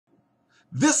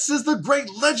This is the Great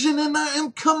Legend, and I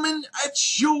am coming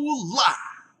at you live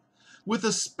with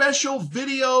a special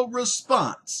video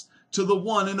response to the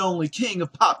one and only king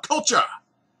of pop culture,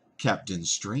 Captain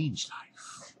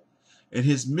Strangelife, and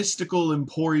his mystical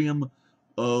emporium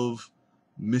of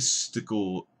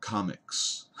mystical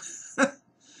comics.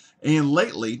 And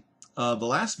lately, the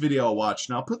last video I watched,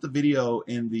 and I'll put the video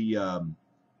in the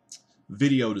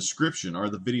video description, or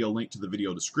the video link to the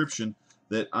video description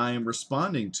that I am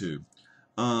responding to.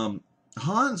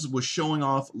 Hans was showing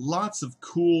off lots of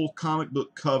cool comic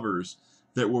book covers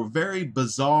that were very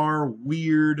bizarre,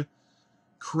 weird,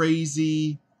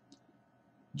 crazy,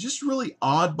 just really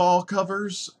oddball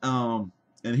covers. And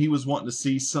he was wanting to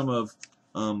see some of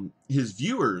his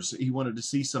viewers, he wanted to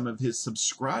see some of his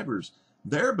subscribers,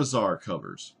 their bizarre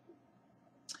covers.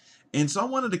 And so I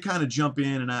wanted to kind of jump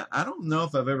in, and I don't know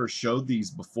if I've ever showed these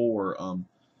before.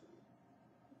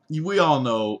 We all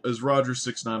know, as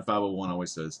Roger69501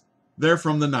 always says, they're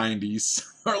from the 90s.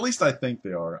 Or at least I think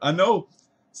they are. I know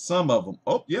some of them.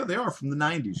 Oh, yeah, they are from the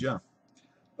 90s, yeah.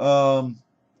 And,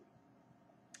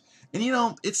 you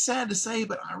know, it's sad to say,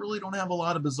 but I really don't have a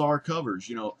lot of bizarre covers.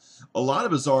 You know, a lot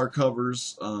of bizarre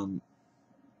covers,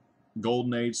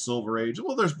 Golden Age, Silver Age.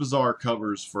 Well, there's bizarre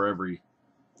covers for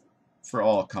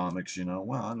all comics, you know.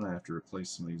 Wow, I'm going to have to replace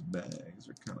some of these bags.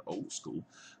 They're kind of old school.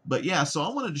 But yeah, so I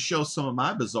wanted to show some of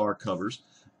my bizarre covers,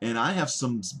 and I have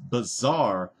some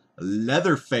bizarre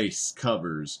Leatherface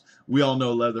covers. We all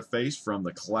know Leatherface from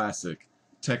the classic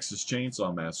Texas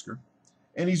Chainsaw Massacre.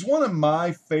 And he's one of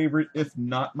my favorite, if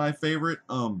not my favorite,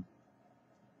 kind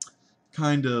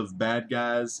of bad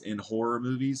guys in horror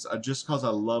movies. Just because I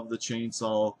love the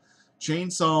chainsaw.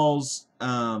 Chainsaws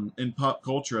in pop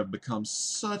culture have become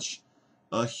such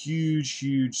a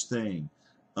huge thing.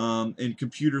 In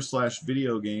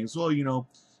computer/video games, well, you know,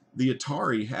 the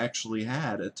Atari actually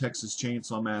had a Texas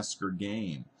Chainsaw Massacre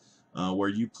game where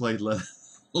you played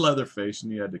Leatherface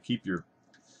and you had to keep your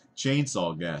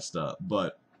chainsaw gassed up.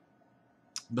 But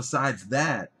besides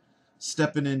that,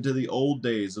 stepping into the old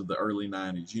days of the early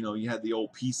 90s, you know, you had the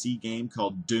old PC game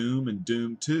called Doom and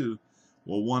Doom 2.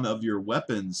 Well, one of your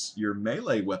weapons, your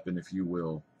melee weapon, if you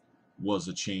will, was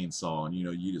a chainsaw, and you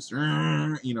know, you just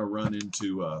run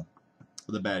into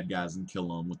the bad guys and kill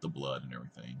them with the blood and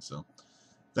everything. So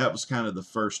that was kind of the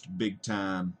first big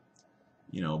time,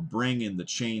 you know, bringing the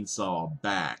chainsaw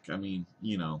back. I mean,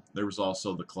 you know, there was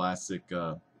also the classic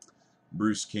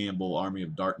Bruce Campbell Army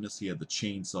of Darkness. He had the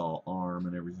chainsaw arm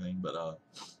and everything. But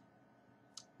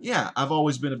yeah, I've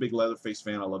always been a big Leatherface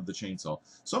fan. I love the chainsaw.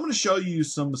 So I'm going to show you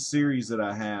some series that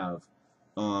I have.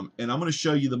 And I'm going to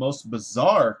show you the most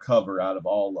bizarre cover out of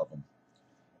all of them.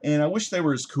 And I wish they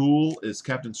were as cool as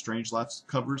Captain Strangelife's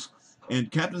covers.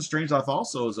 And Captain Strangelife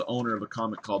also is the owner of a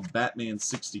comic called Batman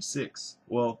 66.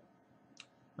 Well,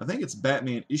 I think it's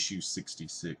Batman issue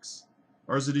 66.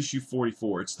 Or is it issue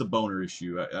 44? It's the boner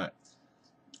issue.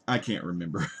 I can't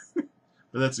remember.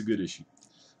 But that's a good issue.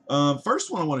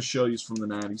 First one I want to show you is from the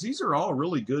 90s. These are all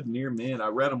really good near mint. I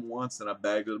read them once and I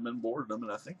bagged them and boarded them.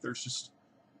 And I think there's just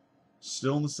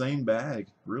still in the same bag,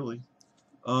 really.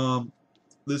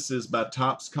 This is by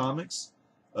Topps Comics.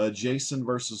 Jason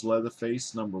versus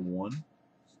Leatherface #1.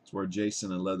 It's where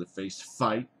Jason and Leatherface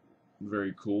fight.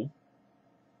 Very cool.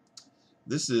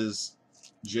 This is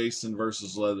Jason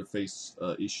versus Leatherface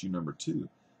issue #2,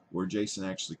 where Jason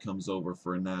actually comes over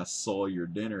for a nice Sawyer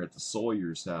dinner at the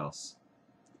Sawyer's house.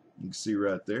 You can see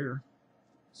right there,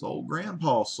 it's old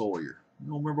Grandpa Sawyer. You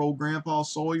don't remember old Grandpa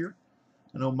Sawyer?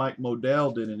 I know Mike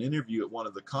Modell did an interview at one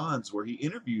of the cons where he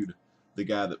interviewed the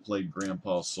guy that played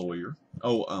Grandpa Sawyer.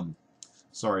 Oh,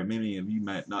 sorry, many of you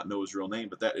might not know his real name,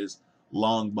 but that is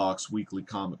Longbox Weekly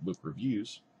Comic Book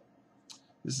Reviews.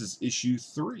 This is issue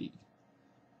 3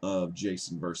 of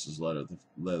Jason versus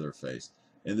Leatherface.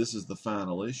 And this is the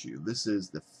final issue. This is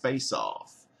the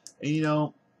face-off. And you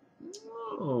know,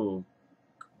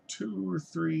 2 or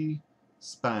 3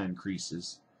 spine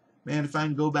creases. Man, if I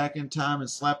can go back in time and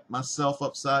slap myself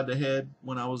upside the head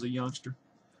when I was a youngster.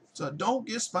 So don't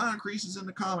get spine creases in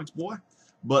the comics, boy.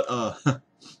 But,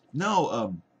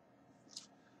 no,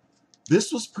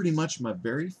 this was pretty much my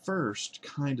very first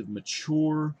kind of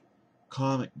mature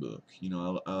comic book. You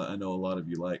know, I know a lot of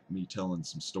you like me telling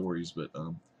some stories, but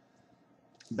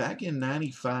back in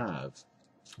 95,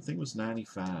 I think it was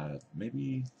 95,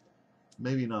 maybe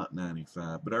not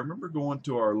 95, but I remember going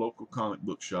to our local comic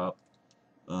book shop,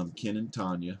 Ken and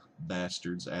Tanya,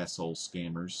 bastards, assholes,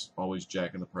 scammers, always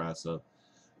jacking the price up.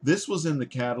 This was in the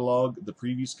catalog, the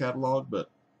previous catalog, but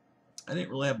I didn't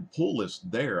really have a pull list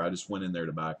there. I just went in there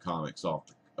to buy comics off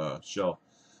the shelf.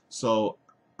 So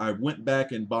I went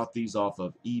back and bought these off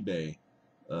of eBay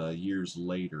years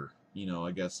later. you know,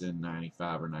 I guess in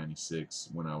 95 or 96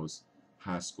 when I was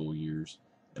high school years.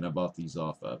 And I bought these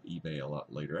off of eBay a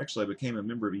lot later. Actually, I became a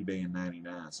member of eBay in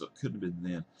 99, so it couldn't have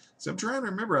been then. So I'm trying to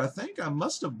remember. I think I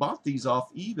must have bought these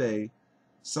off eBay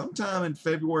sometime in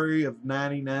February of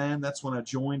 99. That's when I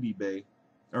joined eBay,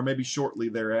 or maybe shortly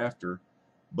thereafter.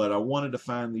 But I wanted to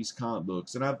find these comic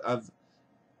books. And I've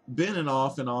been an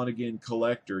off and on again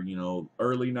collector. You know,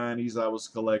 early 90s I was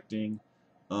collecting.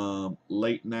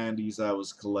 Late 90s I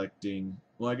was collecting.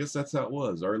 Well, I guess that's how it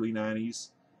was. Early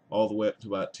 90s all the way up to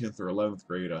about 10th or 11th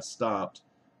grade, I stopped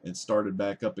and started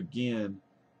back up again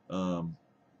in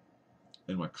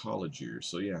my college years.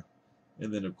 So yeah,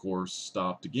 and then of course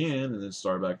stopped again and then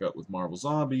started back up with Marvel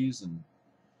Zombies, and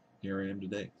here I am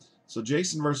today. So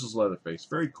Jason versus Leatherface,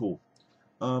 very cool.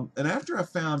 And after I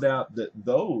found out that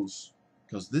those,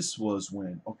 because this was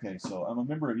when, okay, so I'm a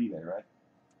member of eBay, right?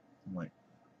 I'm like,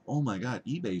 oh my God,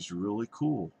 eBay's really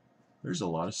cool. There's a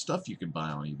lot of stuff you can buy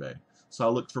on eBay. So I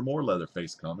looked for more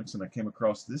Leatherface comics, and I came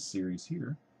across this series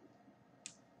here.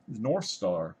 North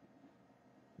Star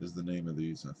is the name of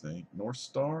these, I think. North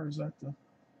Star, is that the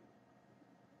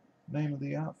name of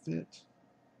the outfit?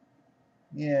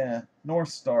 Yeah, North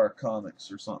Star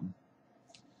Comics or something.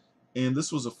 And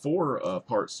this was a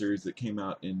four-part series that came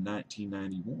out in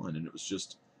 1991, and it was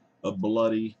just a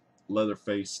bloody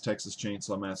Leatherface Texas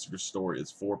Chainsaw Massacre story.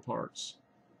 It's 4 parts.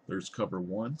 There's cover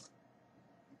 1.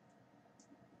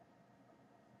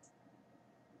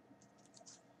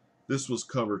 This was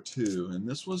cover 2, and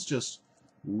this was just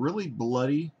really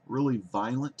bloody, really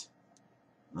violent.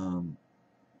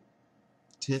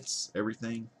 Tits,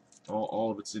 everything,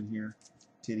 all of it's in here.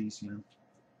 Titties, you know.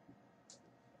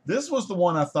 This was the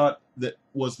one I thought that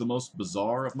was the most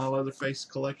bizarre of my Leatherface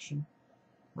collection,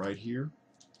 right here.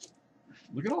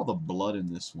 Look at all the blood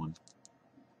in this one.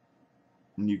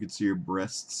 And you can see her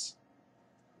breasts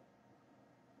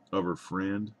of her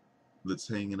friend that's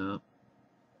hanging up.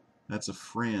 That's a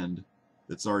friend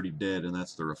that's already dead, and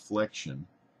that's the reflection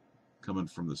coming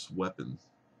from this weapon.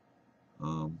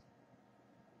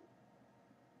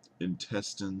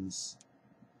 Intestines,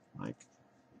 like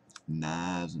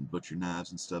knives and butcher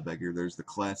knives and stuff back here. There's the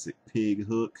classic pig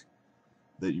hook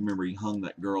that you remember he hung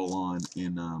that girl on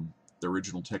in the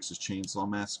original Texas Chainsaw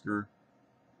Massacre.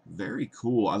 Very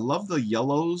cool. I love the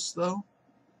yellows, though.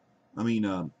 I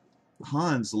mean,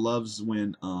 Hans loves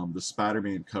when the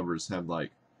Spider-Man covers have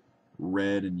like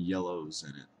red and yellows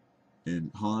in it.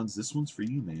 And Hans, this one's for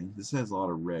you, man. This has a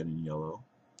lot of red and yellow.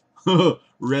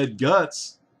 Red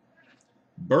Guts.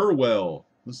 Burwell.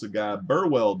 This is the guy.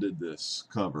 Burwell did this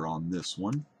cover on this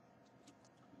one.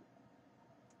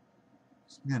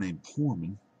 Some guy named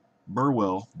Porman.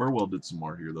 Burwell. Burwell did some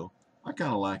art here, though. I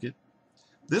kind of like it.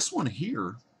 This one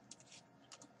here,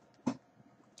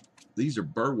 these are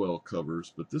Burwell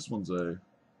covers, but this one's a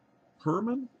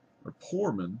Perman or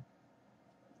Porman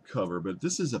cover, but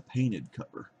this is a painted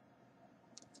cover.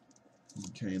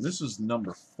 Okay, and this is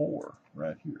number 4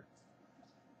 right here.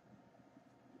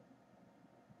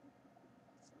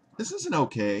 This isn't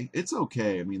okay. It's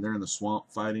okay. I mean, they're in the swamp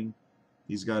fighting.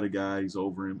 He's got a guy. He's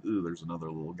over him. Ooh, there's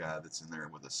another little guy that's in there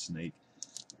with a snake.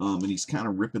 And he's kind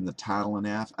of ripping the title in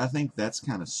half. I think that's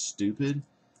kind of stupid,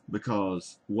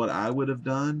 because what I would have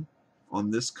done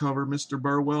on this cover, Mr.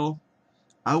 Burwell,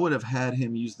 I would have had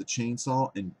him use the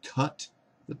chainsaw and cut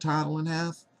the title in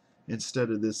half, instead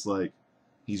of this, like,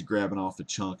 he's grabbing off a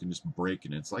chunk and just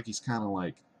breaking it. It's like he's kind of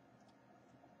like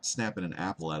snapping an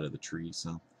apple out of the tree.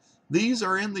 So these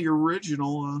are in the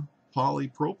original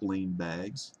polypropylene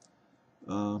bags.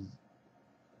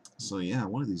 So yeah,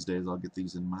 one of these days I'll get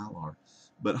these in Mylar.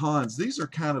 But Hans, these are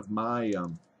kind of my,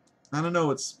 I don't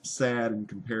know, it's sad in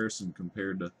comparison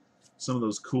compared to some of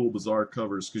those cool, bizarre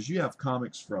covers, because you have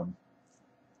comics from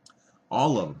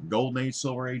all of them. Golden Age,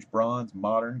 Silver Age, Bronze,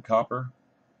 Modern, Copper,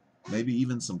 maybe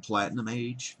even some Platinum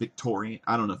Age, Victorian.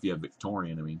 I don't know if you have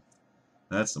Victorian. I mean,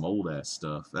 that's some old-ass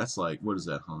stuff. That's like, what is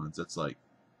that, Hans? That's like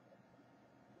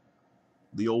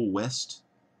the Old West.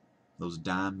 Those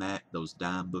dime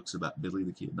books about Billy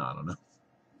the Kid. No, I don't know.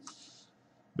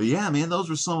 But yeah, man, those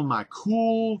were some of my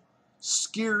cool,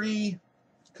 scary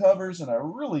covers, and I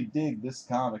really dig this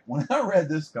comic. When I read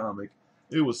this comic,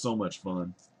 it was so much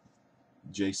fun.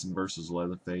 Jason versus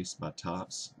Leatherface by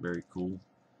Topps. Very cool.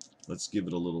 Let's give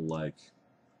it a little, like,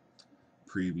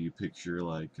 preview picture.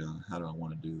 Like, how do I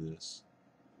want to do this?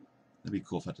 That'd be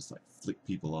cool if I just, like, flick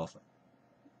people off.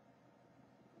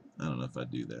 I don't know if I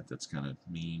do that. That's kind of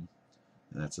mean.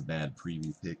 And that's a bad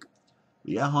preview pic.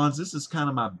 But yeah, Hans, this is kind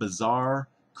of my bizarre,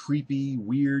 creepy,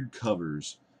 weird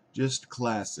covers. Just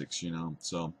classics, you know.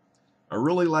 So, I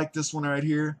really like this one right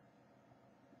here.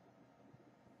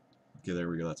 Okay, there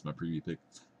we go. That's my preview pic.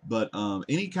 But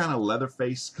any kind of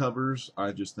Leatherface covers,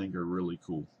 I just think are really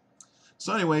cool.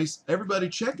 So anyways, everybody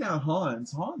check out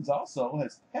Hans. Hans also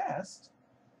has passed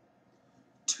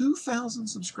 2,000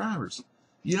 subscribers.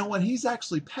 You know what? He's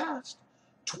actually passed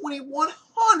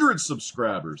 2,100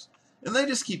 subscribers. And they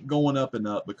just keep going up and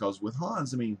up because with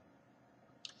Hans, I mean,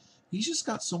 he's just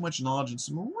got so much knowledge and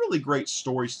some really great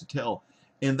stories to tell.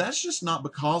 And that's just not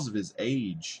because of his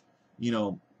age. You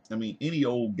know, I mean, any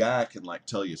old guy can like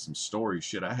tell you some stories.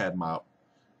 Shit, I had my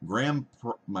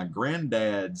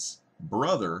granddad's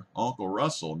brother, Uncle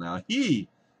Russell. Now he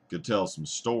could tell some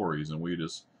stories, and we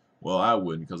just, well, I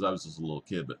wouldn't because I was just a little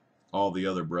kid, but all the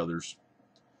other brothers,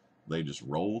 they just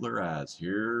roll their eyes.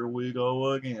 Here we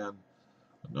go again,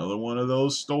 another one of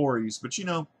those stories. But you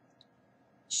know,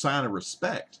 sign of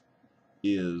respect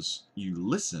is you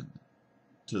listen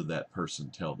to that person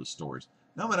tell the stories,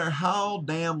 no matter how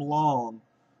damn long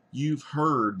you've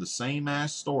heard the same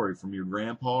ass story from your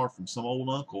grandpa or from some old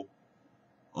uncle.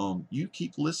 You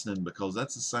keep listening because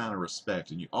that's a sign of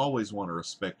respect, and you always want to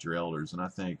respect your elders. And I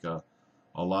think a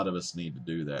lot of us need to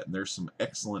do that. And there's some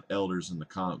excellent elders in the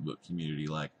comic book community,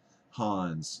 like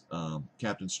Hans,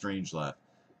 Captain Strangelife,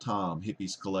 Tom,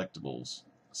 Hippies Collectibles,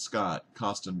 Scott,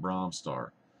 Costin Bromstar,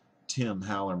 Tim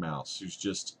Hallermouse, who's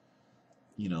just,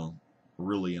 you know,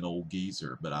 really an old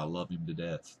geezer, but I love him to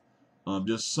death.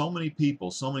 Just so many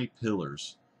people, so many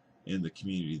pillars in the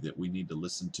community that we need to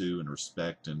listen to and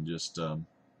respect, and just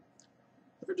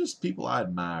they're just people I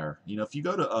admire. You know, if you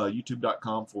go to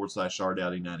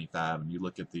youtube.com/rdowdy95 and you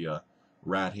look at the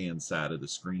right hand side of the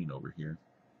screen over here,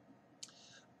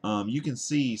 you can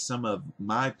see some of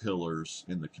my pillars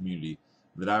in the community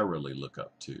that I really look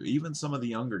up to. Even some of the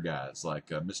younger guys like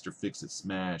Mr. Fix-It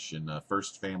Smash and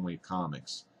First Family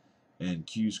Comics and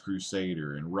Q's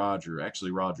Crusader and Roger.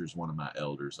 Actually, Roger's one of my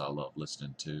elders I love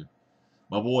listening to.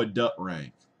 My boy Dutt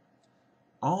Rank.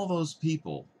 All those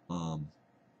people,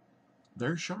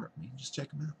 they're sharp, man. Just check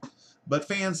them out. But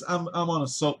fans, I'm on a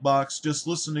soapbox. Just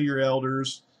listen to your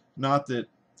elders. Not that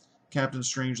Captain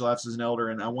Strangelife's is an elder,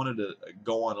 and I wanted to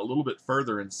go on a little bit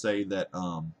further and say that,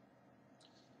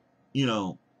 you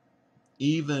know,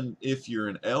 even if you're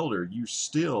an elder, you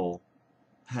still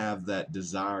have that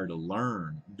desire to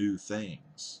learn new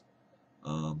things.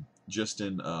 Just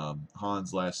in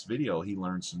Hans' last video, he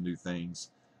learned some new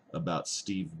things about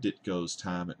Steve Ditko's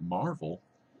time at Marvel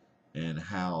and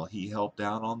how he helped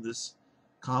out on this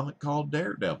comic called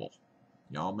Daredevil.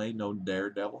 Y'all may know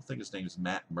Daredevil. I think his name is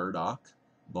Matt Murdock.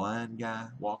 Blind guy,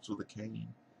 walks with a cane.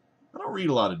 I don't read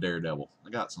a lot of Daredevil. I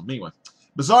got some. Anyway,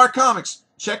 Bizarre Comics.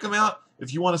 Check them out.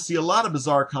 If you want to see a lot of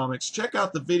Bizarre Comics, check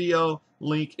out the video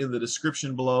link in the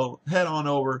description below. Head on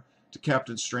over to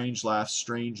Captain Strangelife's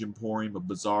Strange Emporium of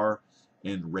Bizarre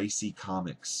and Racy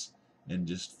Comics and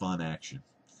just fun action.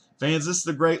 Fans, this is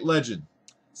the great legend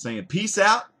saying peace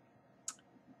out.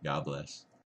 God bless.